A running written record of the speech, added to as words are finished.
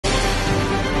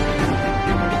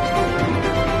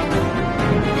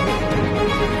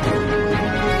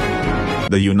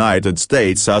the United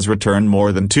States has returned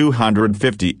more than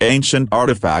 250 ancient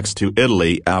artifacts to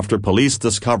Italy after police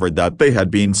discovered that they had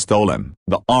been stolen.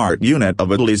 The art unit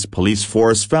of Italy's police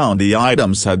force found the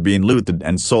items had been looted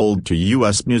and sold to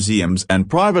U.S. museums and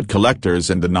private collectors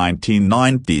in the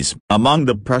 1990s. Among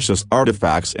the precious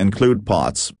artifacts include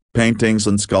pots, paintings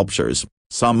and sculptures,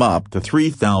 some up to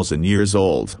 3,000 years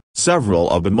old. Several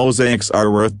of the mosaics are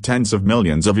worth tens of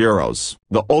millions of euros.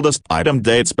 The oldest item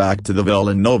dates back to the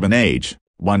Villanovan age,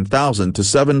 1000 to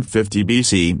 750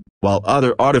 BC, while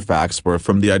other artifacts were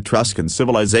from the Etruscan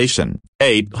civilization,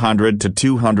 800 to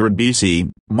 200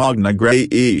 BC, Magna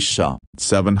Graecia,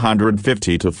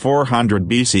 750 to 400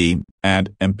 BC, and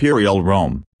Imperial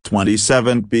Rome,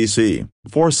 27 BC,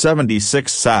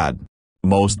 476 SAD.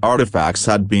 Most artifacts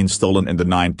had been stolen in the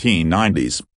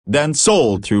 1990s, then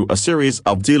sold through a series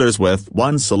of dealers, with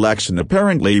one selection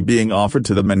apparently being offered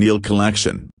to the Menil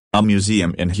Collection, a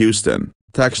museum in Houston,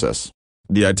 Texas.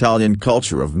 The Italian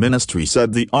Culture of Ministry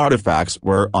said the artifacts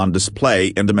were on display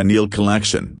in the Menil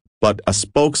Collection, but a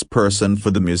spokesperson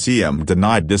for the museum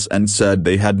denied this and said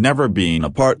they had never been a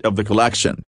part of the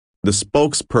collection. The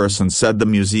spokesperson said the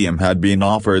museum had been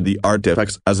offered the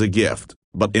artifacts as a gift,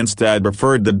 but instead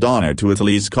referred the donor to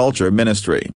Italy's Culture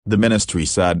Ministry. The ministry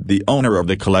said the owner of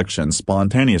the collection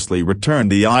spontaneously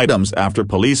returned the items after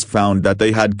police found that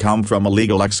they had come from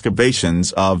illegal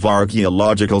excavations of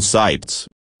archaeological sites.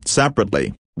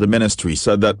 Separately, the ministry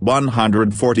said that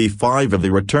 145 of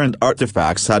the returned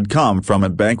artifacts had come from a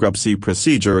bankruptcy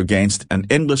procedure against an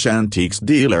English antiques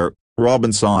dealer,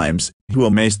 Robin Symes, who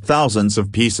amassed thousands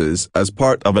of pieces as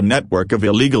part of a network of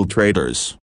illegal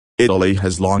traders. Italy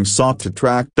has long sought to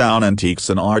track down antiques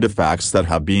and artifacts that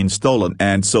have been stolen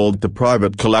and sold to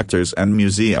private collectors and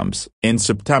museums. In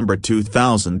September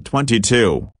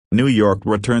 2022, New York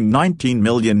returned $19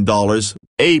 million,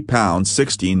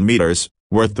 £16 million,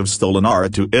 worth of stolen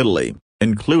art to Italy,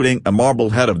 including a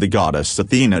marble head of the goddess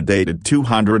Athena dated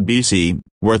 200 BC,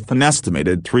 worth an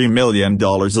estimated $3 million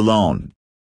alone.